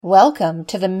Welcome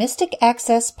to the Mystic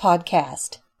Access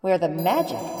Podcast, where the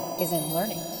magic is in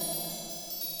learning.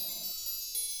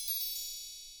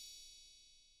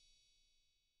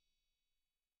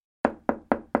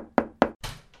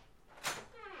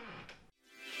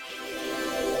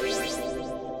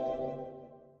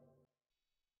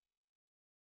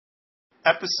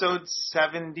 Episode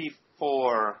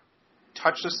 74,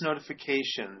 Touchless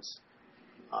Notifications.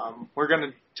 We're going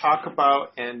to talk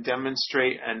about and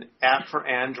demonstrate an app for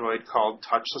Android called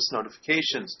Touchless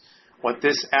Notifications. What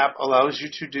this app allows you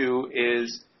to do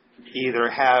is either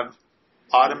have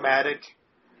automatic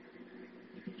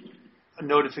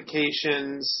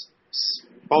notifications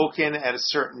spoken at a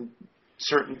certain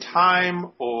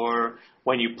time, or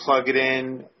when you plug it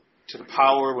in to the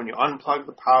power, when you unplug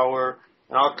the power,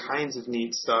 and all kinds of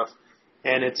neat stuff.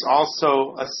 And it's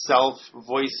also a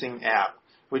self-voicing app,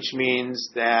 which means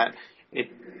that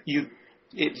you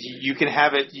can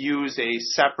have it use a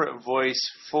separate voice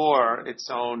for its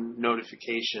own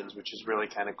notifications, which is really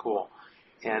kind of cool.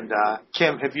 And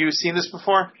Kim, have you seen this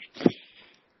before?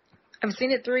 I've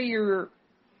seen it through your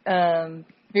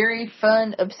very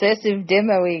fun, obsessive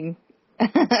demoing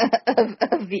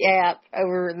of the app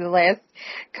over the last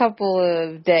couple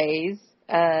of days.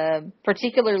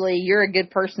 Particularly, you're a good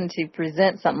person to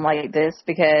present something like this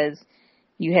because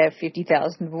you have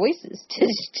 50,000 voices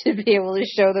to be able to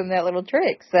show them that little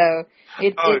trick. So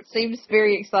it seems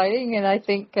very exciting, and I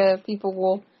think people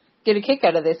will get a kick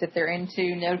out of this if they're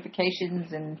into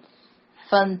notifications and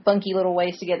fun, funky little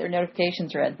ways to get their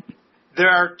notifications read. There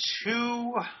are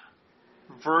two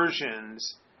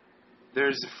versions.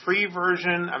 There's the free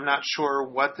version. I'm not sure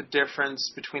what the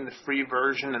difference between the free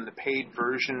version and the paid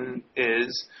version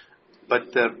is,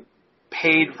 but the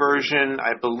paid version,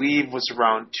 I believe, was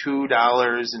around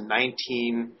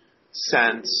 $2.19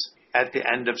 at the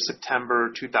end of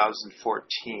September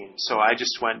 2014. So I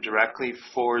just went directly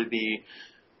for the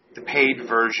paid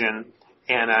version,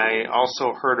 and I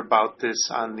also heard about this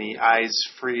on the Eyes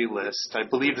Free list. I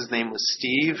believe his name was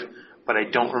Steve, but I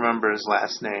don't remember his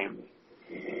last name.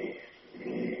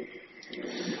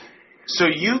 So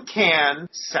you can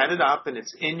set it up, and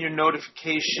it's in your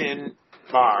notification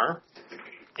bar.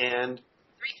 And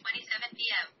 3:27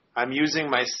 p.m. I'm using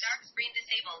my Dark screen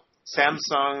disabled.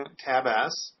 Samsung Tab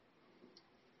S.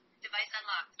 Device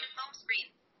unlocked. Home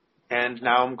screen. And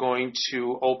now I'm going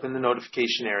to open the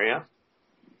notification area.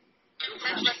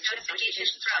 Touchless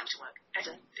notifications from work.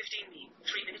 Better. 15 mean.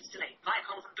 3 minutes delay. Via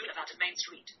Colvin Boulevard at Main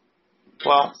Street.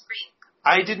 Well, home screen.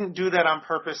 I didn't do that on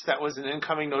purpose. That was an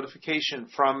incoming notification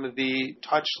from the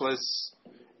Touchless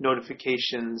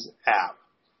Notifications app.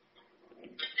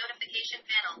 Notification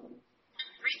panel.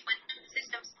 320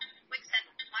 systems. Quick set.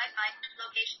 Wi-Fi.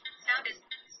 Location. Sound is.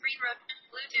 Screen road.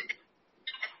 Bluetooth.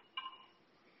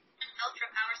 Ultra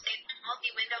power safe.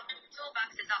 Multi-window.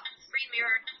 Toolbox is off. Screen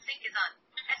mirror. Sync is on.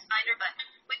 S-Finder button.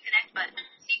 Quick connect button.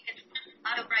 Seat control.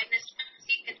 Auto brightness.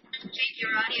 Seat control. Change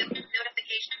your audio.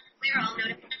 Notification. Clear all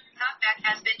notifications. Talkback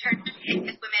has been turned.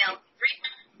 Equimail.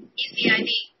 3. ECID.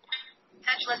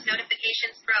 Touchless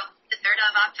Notifications Pro. The 3rd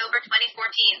of October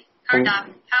 2014. Car dock.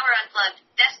 Power unplugged.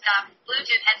 Desktop.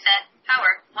 Bluetooth headset.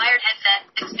 Power. Wired headset.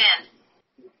 Expand.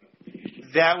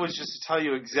 That was just to tell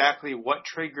you exactly what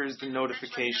triggers the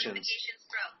notifications. Notifications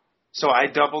Pro. So I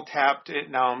double tapped it.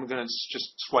 Now I'm going to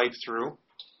just swipe through.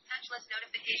 Touchless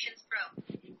Notifications Pro.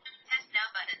 Test now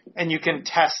button. And you can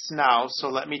test now. So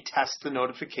let me test the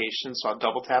notification. So I'll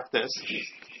double tap this.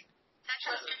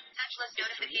 Touchless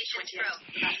Notifications Pro.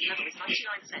 Battery level is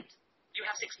 99%. You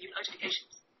have 6 new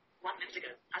notifications. 1 minute ago,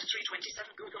 at 3:27,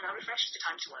 Google now refreshed the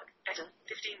time to work. Better.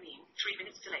 15 mean. 3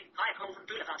 minutes delay. Via Colvin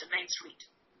Boulevard at Main Street.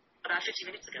 About 50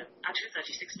 minutes ago, at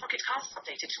 2:36, Pocket Casts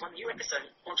updated to 1 new episode.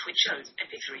 On Twitch shows,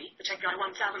 MP3, The Tech Guy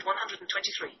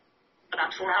 1123.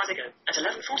 About 4 hours ago, at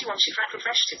 11:41, Shifrak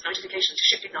refreshed its notification to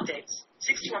shipping updates.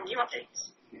 61 new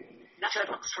updates.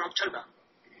 Letterbox for October.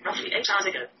 Roughly 8 hours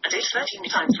ago, at 8:13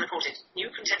 times reported, new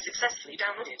content successfully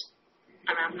downloaded.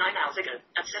 Around 9 hours ago,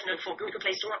 at 7:04, Google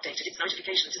Play Store updated its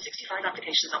notification to 65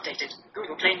 applications updated.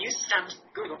 Google Play News Stand,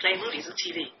 Google Play Movies and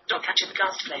TV, Dogcatcher the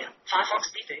Cast Player,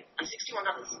 Firefox Beefy, and 61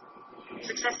 others.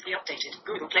 Successfully updated.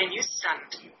 Google Play News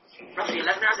Stand. Roughly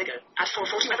 11 hours ago, at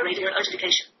 4:40, weather radio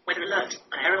notification, weather alert,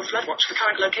 an aerial flood watch for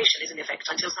current location is in effect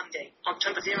until Sunday,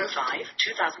 October 05,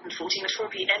 2014 at 4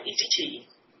 p.m. EDT.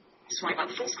 Swipe up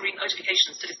full screen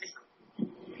notifications to dismiss them.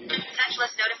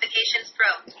 Touchless Notifications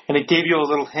Pro. And it gave you a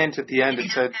little hint at the end. It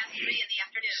said, Past 3 in the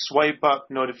afternoon. swipe up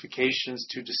notifications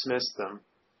to dismiss them.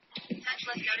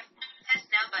 Touchless Test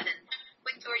now button.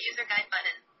 Quick Tour User Guide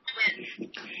button. When.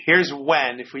 Here's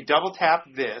when. If we double tap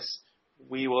this,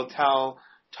 we will tell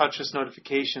Touchless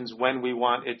Notifications when we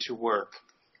want it to work.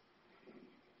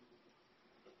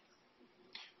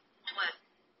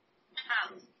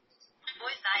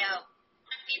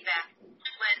 feedback.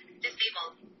 When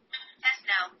disabled. Test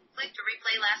now. Click to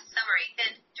replay last summary.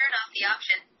 Hint. Turn off the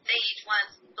option. Say each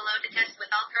once. Below to test with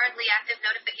all currently active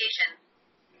notifications.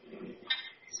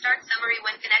 Start summary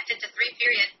when connected to 3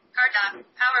 period. Car dock.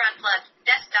 Power unplugged.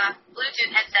 Desktop.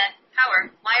 Bluetooth headset.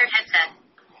 Power. Wired headset.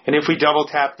 And if we double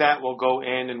tap that, we'll go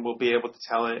in and we'll be able to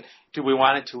tell it, do we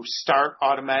want it to start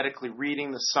automatically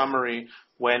reading the summary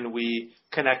when we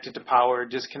connect it to power,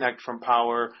 disconnect from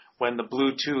power, when the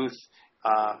Bluetooth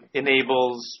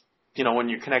enables, when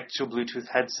you connect to a Bluetooth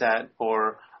headset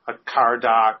or a car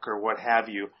dock or what have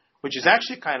you, which is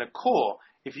actually kind of cool.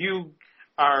 If you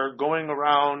are going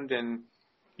around and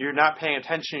you're not paying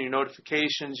attention to your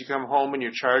notifications, you come home and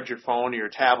you charge your phone or your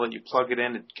tablet, you plug it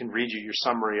in, it can read you your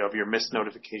summary of your missed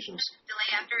notifications. Delay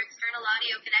after external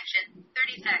audio connection,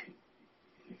 30 seconds.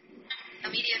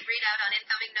 Immediate readout on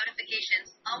incoming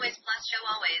notifications, always plus show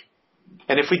always.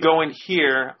 And if we go in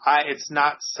here, it's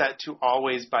not set to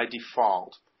always by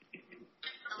default.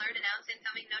 Alert announce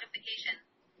incoming notification.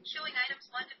 Showing items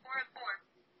 1 to 4 of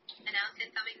 4. Announce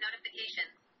incoming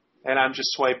notifications. And I'm just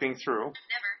swiping through.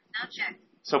 Never, not checked.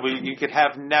 So you could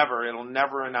have never. It'll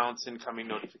never announce incoming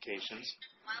notifications.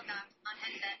 While docked on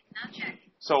headset, not checked.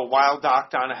 So while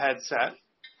docked on a headset.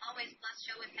 Always plus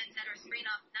show if headset or screen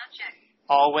off, not checked.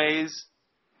 Always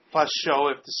plus show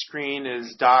if the screen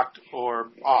is docked or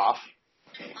off.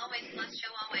 Always plus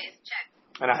show always, checked.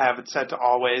 And I have it set to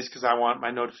always because I want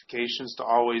my notifications to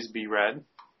always be read.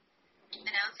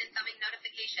 Announce incoming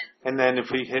notifications. And then if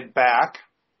we hit back.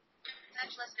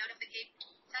 Touchless notification.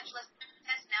 Touchless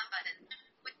test now button.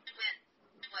 When.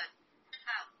 What.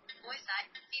 How. Voice I.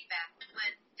 Feedback.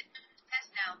 When. Test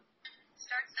now.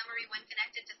 Start summary when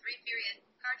connected to 3 period.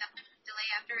 Card up. Delay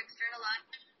after external on.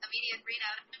 Immediate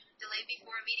readout. Delay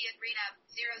before immediate readout.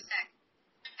 0 sec.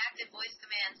 Active voice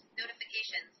commands.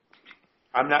 Notifications.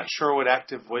 I'm not sure what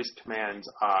active voice commands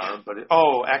are, but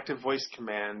active voice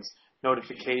commands,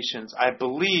 notifications. I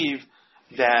believe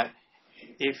that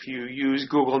if you use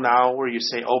Google Now where you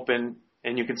say open,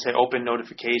 and you can say open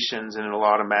notifications, and it'll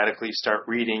automatically start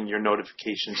reading your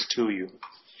notifications to you.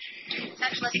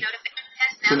 Touchless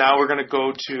notifications. So now we're going to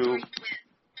go to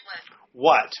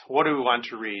what? What do we want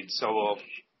to read? So we'll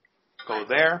go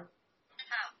there.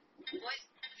 How. Voice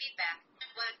feedback.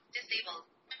 What. Disabled.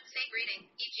 Say greeting.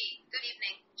 E.g. Good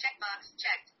evening. Checkbox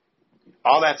checked.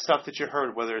 All that stuff that you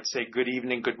heard, whether it's say good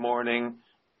evening, good morning,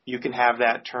 you can have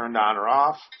that turned on or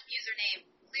off. Username.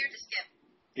 Clear to skip.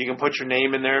 You can put your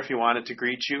name in there if you want it to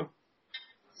greet you.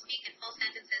 Speak in full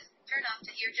sentences. Turn off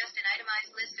to hear just an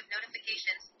itemized list of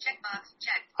notifications. Checkbox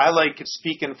checked. I like it.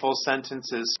 Speak in full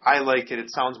sentences. I like it.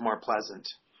 It sounds more pleasant.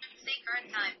 Say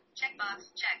current time. Checkbox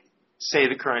checked.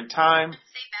 Say the current time.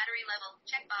 Say battery level.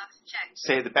 Checkbox checked.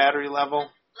 Say the battery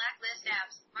level. Blacklist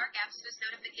apps. Mark apps whose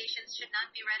notifications should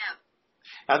not be read out.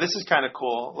 Now this is kind of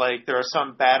cool. Like there are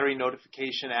some battery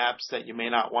notification apps that you may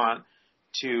not want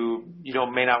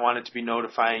it to be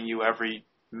notifying you every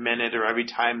minute or every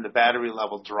time the battery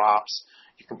level drops.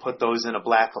 You can put those in a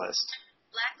blacklist.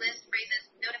 Blacklist phrases.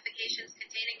 Notifications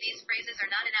containing these phrases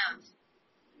are not announced.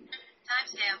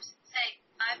 Timestamps. Say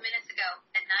 5 minutes ago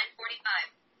at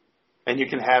 9:45. And you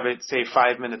can have it say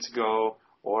 5 minutes ago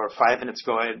or 5 minutes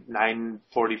ago at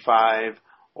 9:45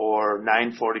 or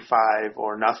 9:45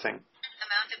 or nothing.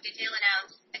 Amount of detail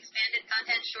announced. Expanded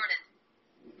content shortened.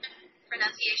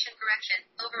 Pronunciation correction.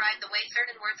 Override the way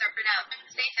certain words are pronounced.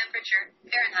 Say temperature.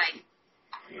 Fahrenheit.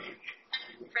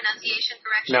 Pronunciation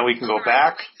correction. Now we can go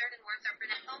Override back. The way certain words are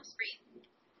pronounced. Home screen.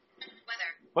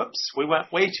 Weather. Whoops, we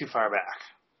went way too far back.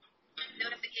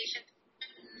 Notification.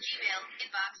 Gmail.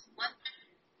 Inbox. 1.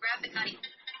 Graphic audio.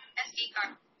 SD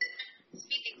card.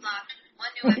 Speaking clock. 1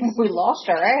 new episode. We lost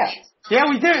our app. Yeah,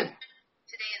 we did.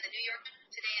 Today in the New York.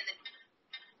 Today in the.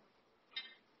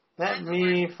 Let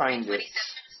me find it. 27.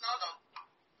 Smallville.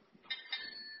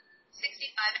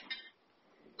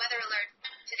 65. Weather alert.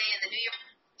 Today in the New York.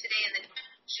 Today in the.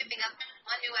 Shipping up.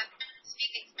 1 new episode.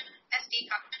 Speaking. SD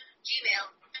card. Gmail.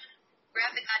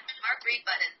 Graphic on. Mark read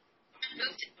button.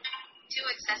 Move to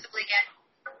accessibly get.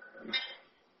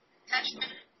 Touch.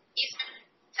 East.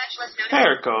 Touchless notifications.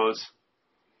 There it goes.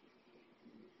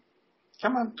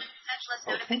 Come on. Touchless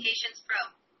Okay. notifications pro.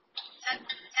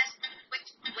 Test. Quick.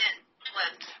 When.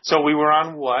 What. So we were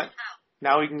on what? How.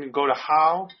 Now we can go to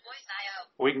how. Voice IO.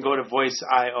 Or we can go to voice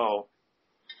IO.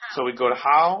 How. So we go to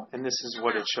how, and this is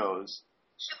what it shows.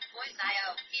 Voice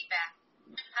IO. Feedback.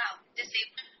 How.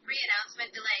 Disable.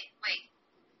 Pre-announcement delay. Wait.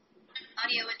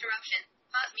 Audio interruption.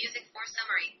 Pause music for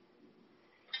summary.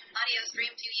 Audio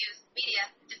stream to use. Media.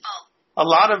 Default. A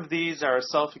lot of these are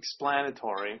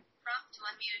self-explanatory. Prompt to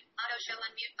unmute. Auto show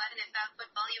unmute button if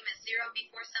output volume is 0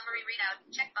 before summary readout.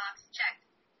 Checkbox checked.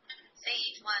 Say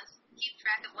each once. Keep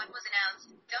track of what was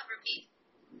announced. Don't repeat.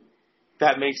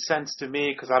 That makes sense to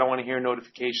me because I don't want to hear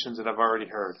notifications that I've already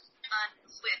heard. On.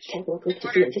 Switch. Tab or click to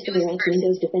Order. see anticipated Use first.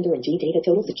 Windows Defender and G data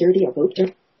total security or both.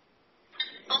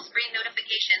 Full screen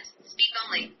notifications. Speak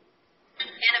only.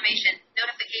 Animation.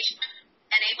 Notification.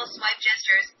 Enable swipe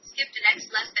gestures. Skip to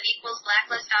next less than equals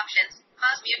blacklist options.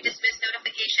 Pause mute dismiss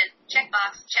notification.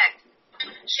 Checkbox checked.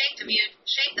 Shake to mute.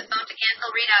 Shake the phone to cancel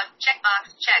readout.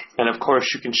 Checkbox checked. And of course,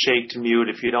 you can shake to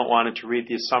mute. If you don't want it to read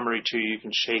the summary to you, you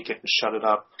can shake it and shut it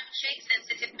up. Shake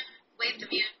sensitive. Wave to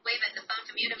mute. Wave at the phone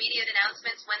to mute immediate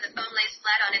announcements when the phone lays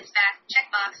flat on its back.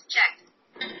 Checkbox checked.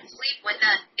 Sleep when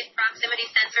done. If proximity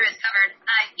sensor is covered,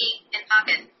 i.e. in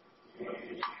pocket.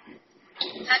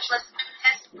 Touchless.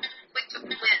 Test. Quick to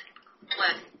win.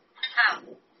 What? How?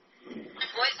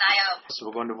 Voice I/O. So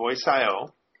we're going to Voice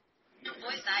I/O.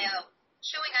 Voice I/O.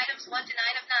 Showing items 1 to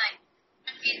 9 of 9.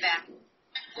 Feedback.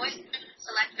 Voice.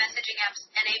 Select messaging apps.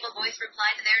 Enable voice reply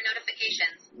to their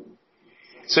notifications.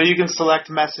 So you can select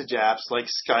message apps like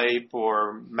Skype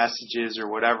or Messages or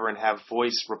whatever and have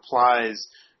voice replies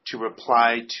to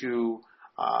reply to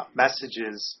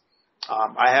messages.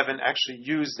 I haven't actually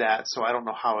used that, so I don't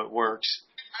know how it works.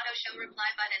 Auto show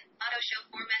reply button. Auto show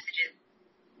for messages.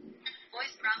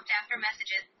 Voice prompt after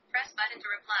messages. Press button to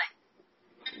reply.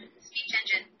 Speech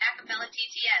engine. Acapella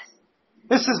TTS.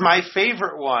 This is my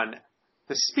favorite one,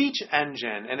 the speech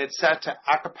engine, and it's set to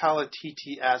Acapella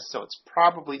TTS, so it's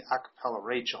probably Acapella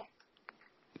Rachel.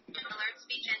 Alert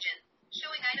speech engine.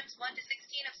 Showing items 1 to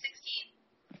 16 of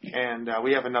 16. And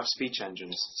we have enough speech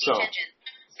engines. So Speech engine.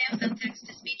 Samsung text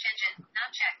to speech engine.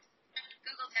 Not checked.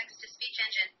 Google text to speech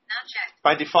engine. Not checked.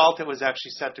 by default, it was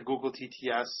actually set to Google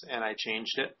TTS, and I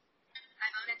changed it.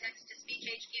 Ivona text to speech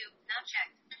HQ. Not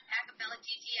checked. Acapella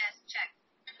TTS. Checked.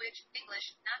 Which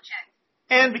English. Not checked.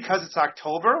 And because it's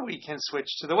October, we can switch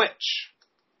to the Witch.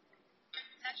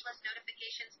 Touchless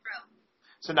notifications Pro.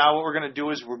 So now what we're going to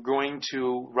do is we're going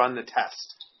to run the test.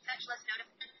 Touchless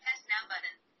test now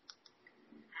button.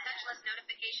 Touchless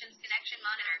notifications connection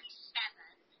monitor. 7.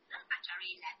 The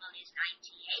battery level is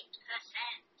 98%.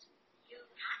 You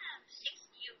have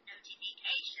 6 new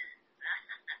notifications.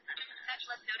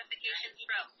 Touchless notifications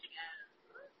Pro.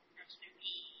 That's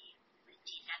 3:27.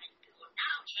 Google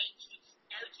now changed its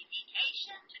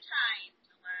notification to time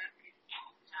to work at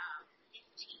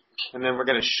 15. And then we're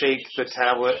going to shake the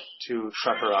tablet to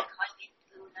shut her up.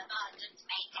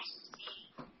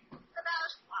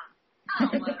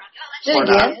 Do it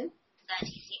again.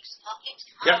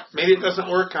 Yep, maybe it doesn't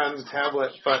work on the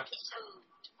tablet, but...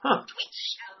 Huh.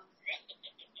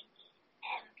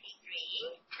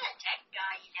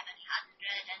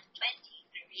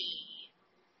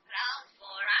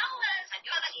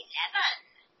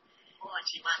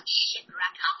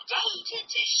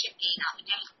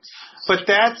 But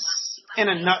that's, in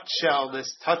a nutshell,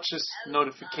 this touchless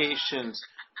notifications.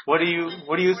 What do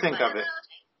you think of it?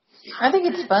 I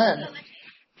think it's fun.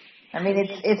 I mean,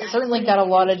 it's certainly got a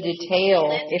lot of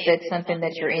detail if it's something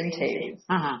that you're into.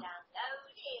 Mm-hmm.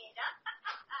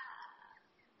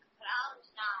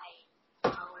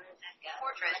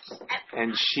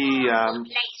 And she,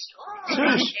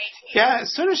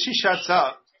 as soon as she shuts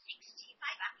up,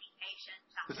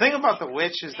 the thing about the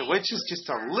Witch is just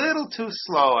a little too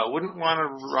slow. I wouldn't want to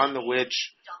run the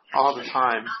Witch all the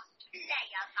time.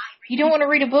 You don't want to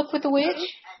read a book with the witch?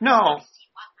 No.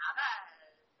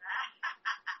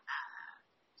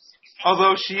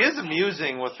 Although she is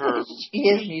amusing with her. She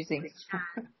is amusing.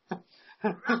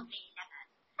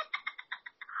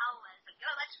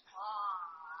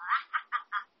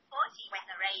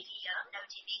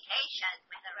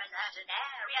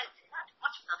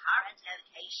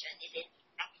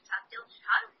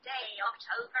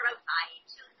 October 05,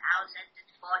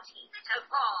 2014. So 4:00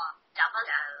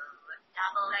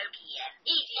 p.m.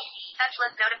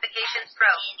 Touchless notifications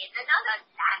Pro. In another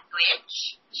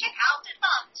language, check out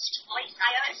advanced voice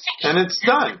iOS section. And it's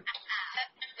done.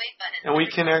 Wait button. And we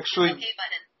can actually... OK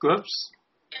button. Oops.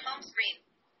 Home screen.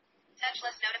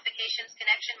 Touchless notifications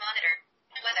connection monitor.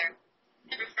 Weather.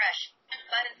 Refresh.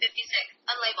 Button 56.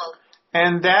 Unlabeled.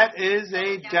 And that is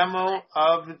a demo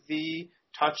of the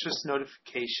Touchless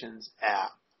Notifications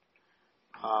app.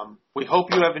 We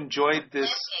hope you have enjoyed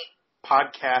this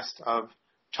podcast of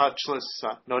Touchless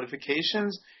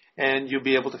Notifications, and you'll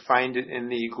be able to find it in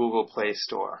the Google Play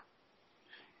Store.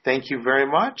 Thank you very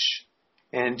much.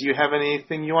 And do you have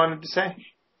anything you wanted to say?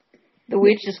 The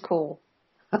witch is cool.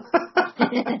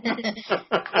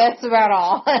 That's about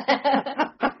all.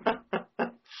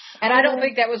 And I don't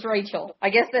think that was Rachel.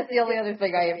 I guess that's the only other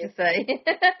thing I have to say.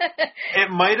 It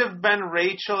might have been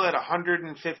Rachel at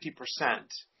 150%.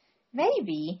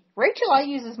 Maybe. Rachel I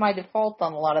use as my default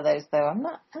on a lot of those, though. I don't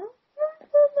know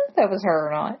if that was her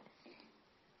or not.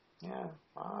 Yeah.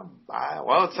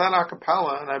 Well, it's not a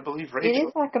cappella, and I believe Rachel. It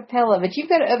is a cappella, but you've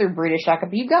got other British a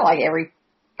cappella. You've got like every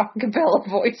a cappella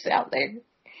voice out there.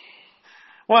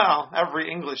 Well,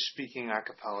 every English-speaking a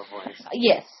cappella voice.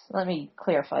 Yes. Let me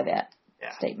clarify that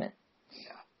statement.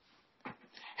 Yeah.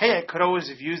 Hey, I could always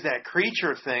have used that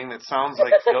creature thing that sounds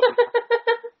like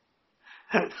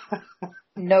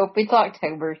Nope, it's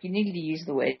October. You needed to use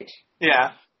the witch.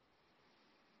 Yeah.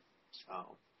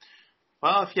 So,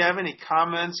 well, if you have any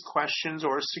comments, questions,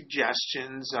 or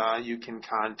suggestions, you can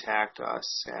contact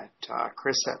us at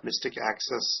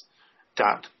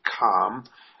chris@mysticaccess.com.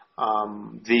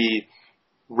 The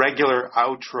regular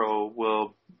outro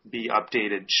will be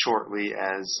updated shortly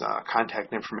as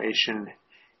contact information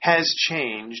has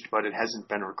changed, but it hasn't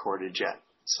been recorded yet.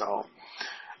 So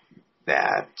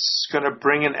that's going to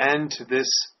bring an end to this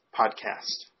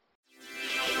podcast.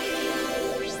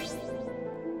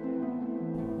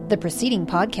 The preceding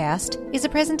podcast is a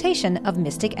presentation of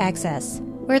Mystic Access,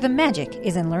 where the magic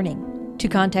is in learning. To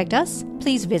contact us,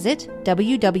 please visit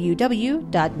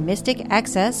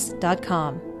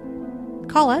www.mysticaccess.com.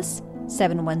 Call us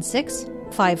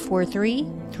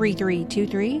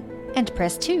 716-543-3323 and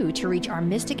press 2 to reach our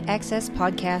Mystic Access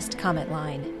podcast comment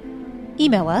line.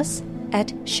 Email us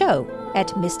at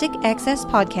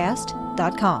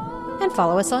show@mysticaccesspodcast.com and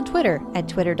follow us on Twitter at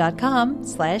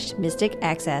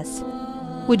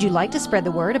twitter.com/mysticaccess. Would you like to spread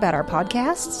the word about our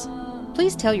podcasts?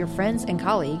 Please tell your friends and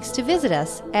colleagues to visit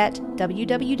us at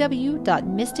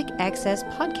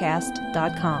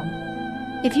www.mysticaccesspodcast.com.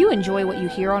 If you enjoy what you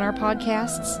hear on our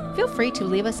podcasts, feel free to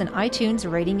leave us an iTunes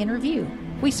rating and review.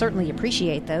 We certainly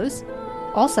appreciate those.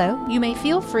 Also, you may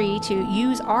feel free to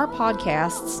use our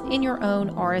podcasts in your own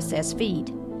RSS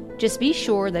feed. Just be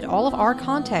sure that all of our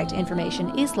contact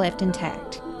information is left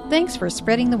intact. Thanks for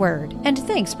spreading the word, and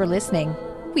thanks for listening.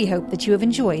 We hope that you have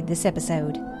enjoyed this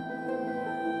episode.